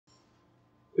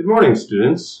Good morning,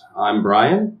 students. I'm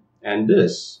Brian, and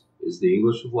this is the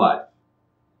English of Life.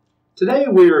 Today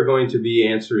we are going to be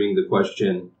answering the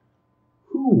question,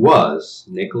 who was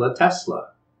Nikola Tesla?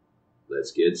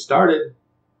 Let's get started.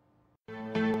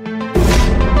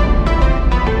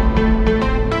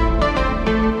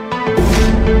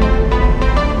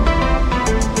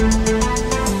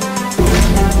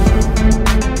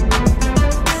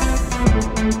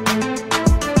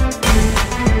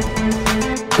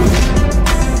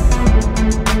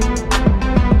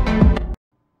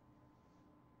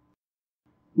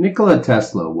 Nikola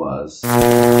Tesla was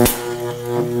a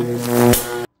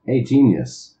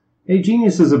genius. A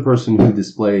genius is a person who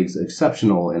displays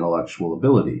exceptional intellectual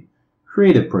ability,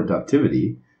 creative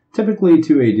productivity, typically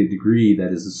to a degree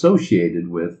that is associated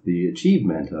with the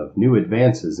achievement of new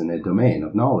advances in a domain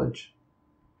of knowledge.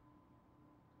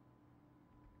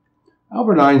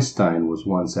 Albert Einstein was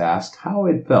once asked how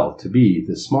it felt to be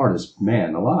the smartest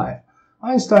man alive.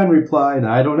 Einstein replied,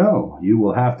 "I don't know. You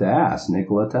will have to ask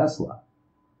Nikola Tesla."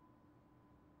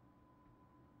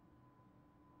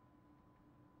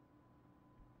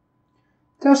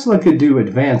 Tesla could do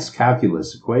advanced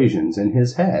calculus equations in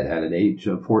his head at an age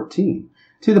of 14,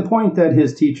 to the point that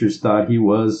his teachers thought he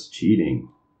was cheating.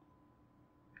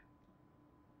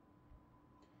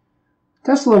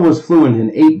 Tesla was fluent in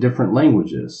 8 different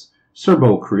languages: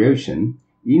 Serbo-Croatian,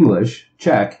 English,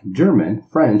 Czech, German,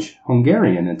 French,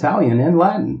 Hungarian, Italian, and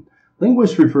Latin.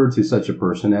 Linguists refer to such a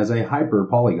person as a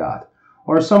hyper-polyglot,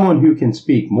 or someone who can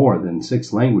speak more than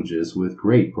 6 languages with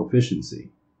great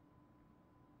proficiency.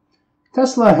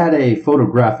 Tesla had a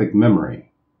photographic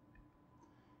memory.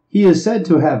 He is said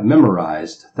to have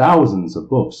memorized thousands of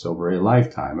books over a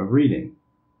lifetime of reading.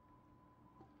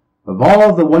 Of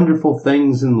all the wonderful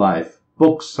things in life,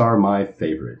 books are my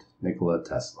favorite. Nikola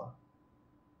Tesla.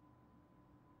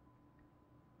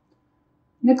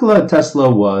 Nikola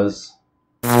Tesla was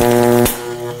an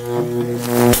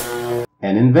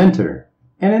inventor.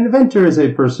 An inventor is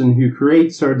a person who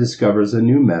creates or discovers a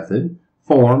new method,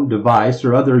 form, device,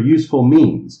 or other useful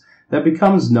means that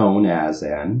becomes known as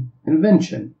an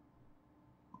invention.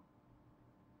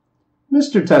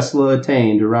 Mr. Tesla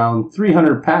attained around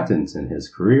 300 patents in his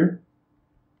career.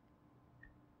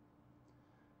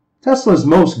 Tesla's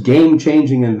most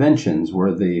game-changing inventions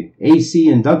were the AC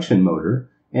induction motor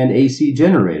and AC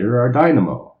generator or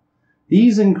dynamo.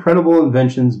 These incredible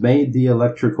inventions made the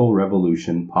electrical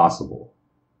revolution possible.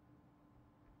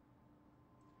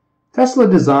 Tesla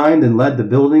designed and led the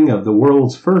building of the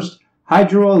world's first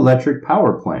hydroelectric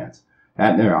power plant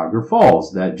at Niagara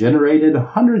Falls that generated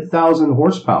 100,000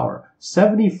 horsepower,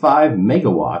 75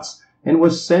 megawatts, and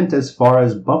was sent as far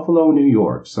as Buffalo, New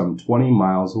York, some 20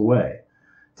 miles away.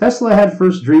 Tesla had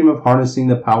first dreamed of harnessing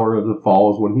the power of the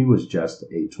falls when he was just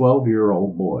a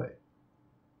 12-year-old boy.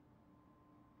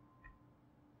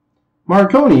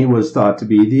 Marconi was thought to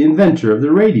be the inventor of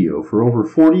the radio for over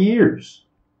 40 years.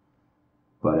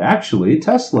 But actually,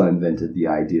 Tesla invented the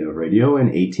idea of radio in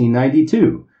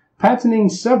 1892, patenting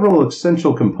several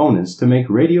essential components to make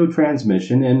radio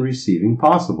transmission and receiving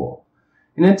possible.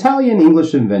 An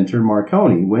Italian-English inventor,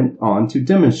 Marconi, went on to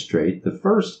demonstrate the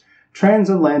first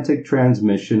transatlantic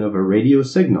transmission of a radio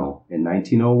signal in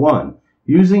 1901,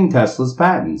 using Tesla's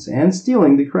patents and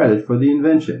stealing the credit for the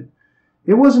invention.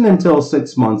 It wasn't until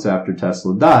 6 months after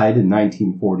Tesla died in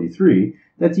 1943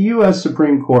 that the U.S.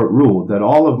 Supreme Court ruled that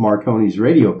all of Marconi's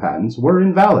radio patents were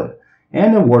invalid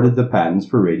and awarded the patents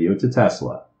for radio to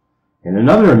Tesla. In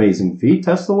another amazing feat,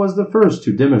 Tesla was the first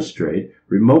to demonstrate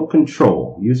remote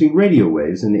control using radio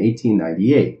waves in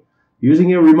 1898,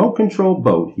 using a remote control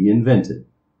boat he invented.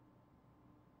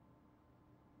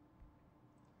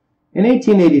 In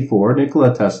 1884,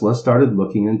 Nikola Tesla started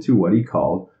looking into what he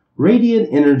called radiant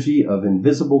energy of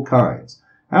invisible kinds,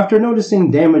 after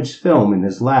noticing damaged film in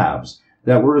his labs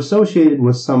that were associated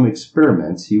with some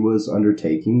experiments he was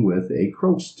undertaking with a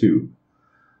Crookes tube.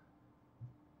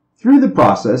 Through the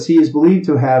process, he is believed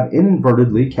to have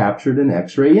inadvertently captured an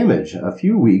X-ray image a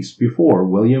few weeks before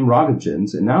William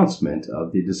Röntgen's announcement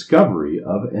of the discovery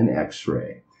of an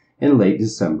X-ray in late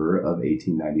December of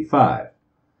 1895.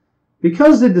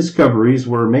 Because the discoveries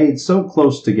were made so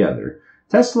close together,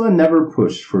 Tesla never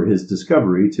pushed for his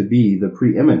discovery to be the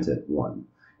preeminent one.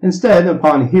 Instead,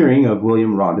 upon hearing of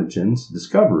William Röntgen's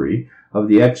discovery of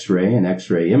the X-ray and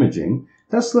X-ray imaging,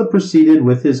 Tesla proceeded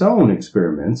with his own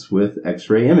experiments with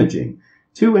X-ray imaging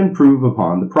to improve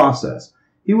upon the process.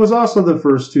 He was also the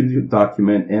first to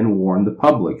document and warn the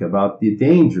public about the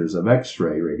dangers of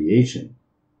X-ray radiation.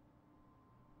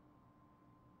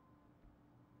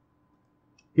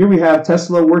 Here we have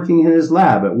Tesla working in his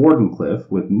lab at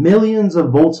Wardenclyffe with millions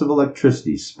of volts of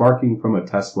electricity sparking from a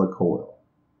Tesla coil.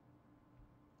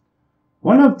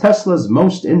 One of Tesla's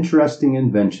most interesting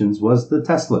inventions was the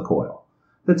Tesla coil.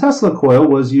 The Tesla coil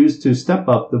was used to step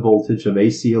up the voltage of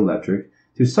AC electric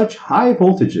to such high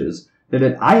voltages that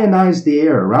it ionized the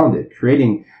air around it,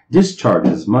 creating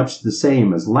discharges much the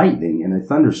same as lightning in a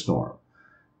thunderstorm.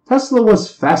 Tesla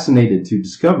was fascinated to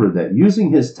discover that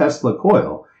using his Tesla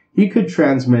coil, he could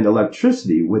transmit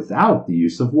electricity without the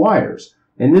use of wires,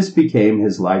 and this became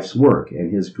his life's work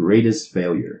and his greatest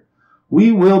failure.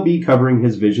 We will be covering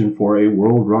his vision for a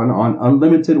world run on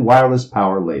unlimited wireless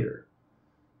power later.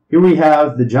 Here we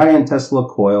have the giant Tesla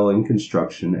coil in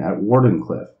construction at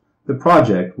Wardenclyffe. The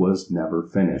project was never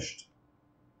finished.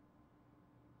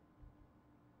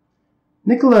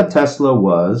 Nikola Tesla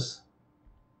was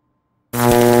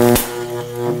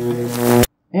an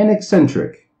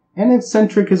eccentric. An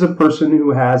eccentric is a person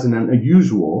who has an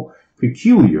unusual,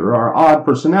 peculiar, or odd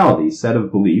personality, set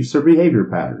of beliefs, or behavior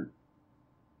pattern.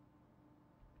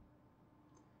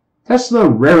 Tesla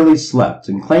rarely slept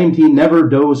and claimed he never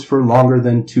dozed for longer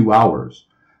than 2 hours.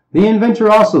 The inventor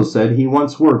also said he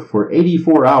once worked for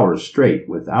 84 hours straight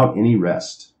without any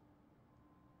rest.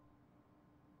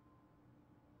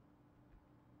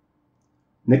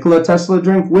 Nikola Tesla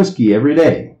drank whiskey every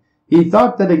day. He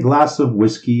thought that a glass of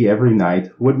whiskey every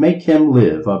night would make him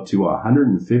live up to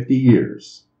 150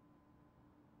 years.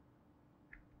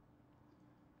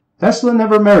 Tesla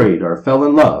never married or fell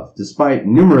in love, despite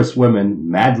numerous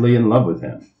women madly in love with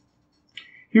him.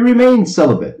 He remained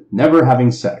celibate, never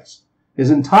having sex, his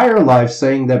entire life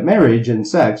saying that marriage and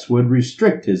sex would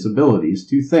restrict his abilities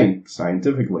to think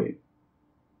scientifically.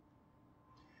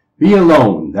 Be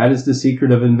alone, that is the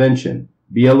secret of invention.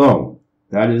 Be alone,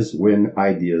 that is when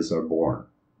ideas are born.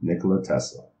 Nikola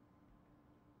Tesla.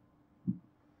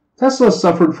 Tesla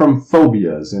suffered from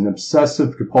phobias and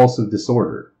obsessive-compulsive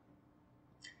disorder.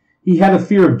 He had a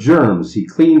fear of germs. He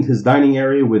cleaned his dining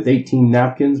area with 18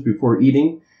 napkins before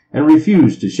eating and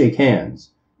refused to shake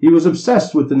hands. He was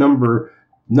obsessed with the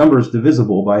numbers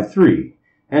divisible by 3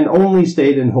 and only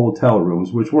stayed in hotel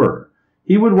rooms which were.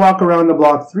 He would walk around the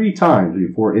block 3 times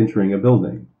before entering a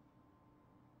building.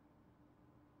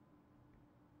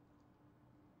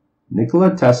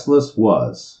 Nikola Tesla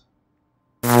was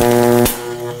a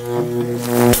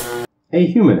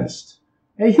humanist.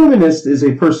 A humanist is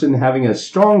a person having a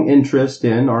strong interest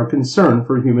in or concern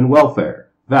for human welfare,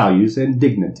 values, and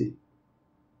dignity.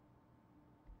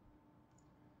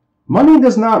 Money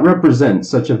does not represent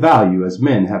such a value as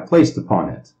men have placed upon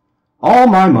it. All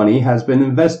my money has been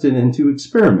invested into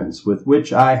experiments with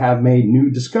which I have made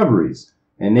new discoveries,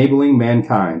 enabling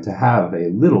mankind to have a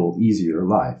little easier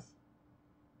life.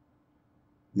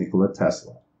 Nikola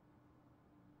Tesla.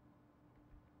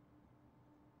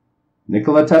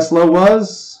 Nikola Tesla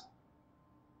was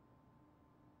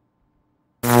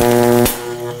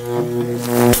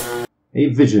a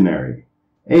visionary.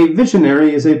 A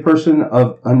visionary is a person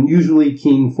of unusually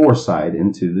keen foresight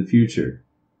into the future.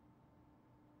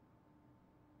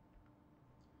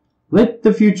 Let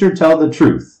the future tell the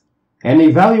truth, and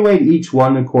evaluate each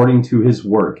one according to his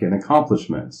work and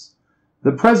accomplishments.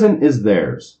 The present is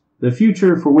theirs. The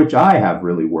future for which I have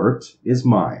really worked is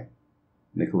mine.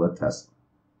 Nikola Tesla.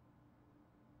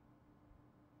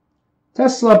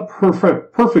 Tesla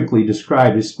perfectly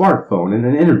described a smartphone in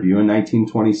an interview in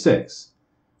 1926.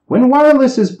 When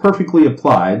wireless is perfectly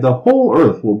applied, the whole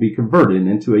Earth will be converted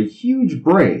into a huge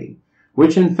brain,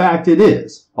 which in fact it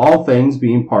is, all things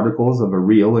being particles of a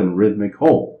real and rhythmic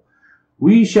whole.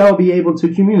 We shall be able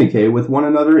to communicate with one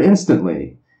another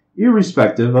instantly,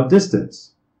 irrespective of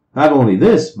distance. Not only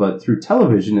this, but through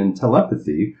television and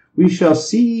telepathy, we shall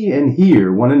see and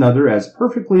hear one another as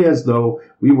perfectly as though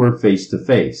we were face to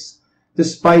face,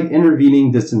 despite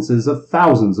intervening distances of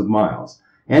thousands of miles,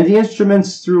 and the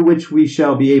instruments through which we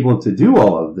shall be able to do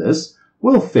all of this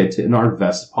will fit in our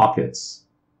vest pockets.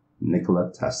 Nikola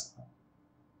Tesla.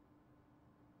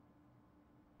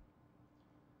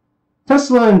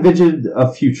 Tesla envisioned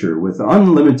a future with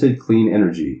unlimited clean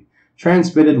energy,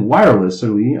 transmitted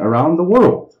wirelessly around the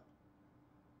world.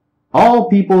 All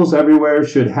peoples everywhere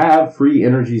should have free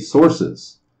energy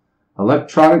sources.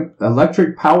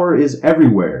 Electric power is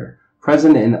everywhere,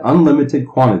 present in unlimited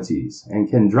quantities, and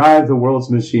can drive the world's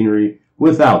machinery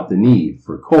without the need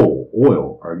for coal,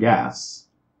 oil, or gas.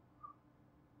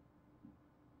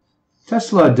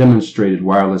 Tesla demonstrated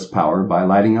wireless power by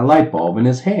lighting a light bulb in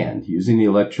his hand using the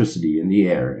electricity in the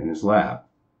air in his lab.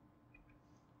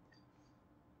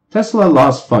 Tesla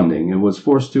lost funding and was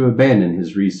forced to abandon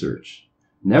his research,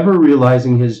 never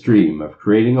realizing his dream of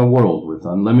creating a world with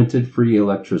unlimited free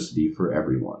electricity for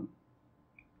everyone.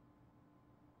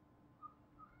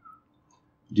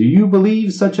 Do you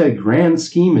believe such a grand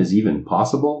scheme is even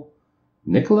possible?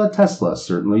 Nikola Tesla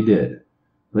certainly did.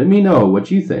 Let me know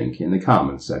what you think in the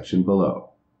comments section below.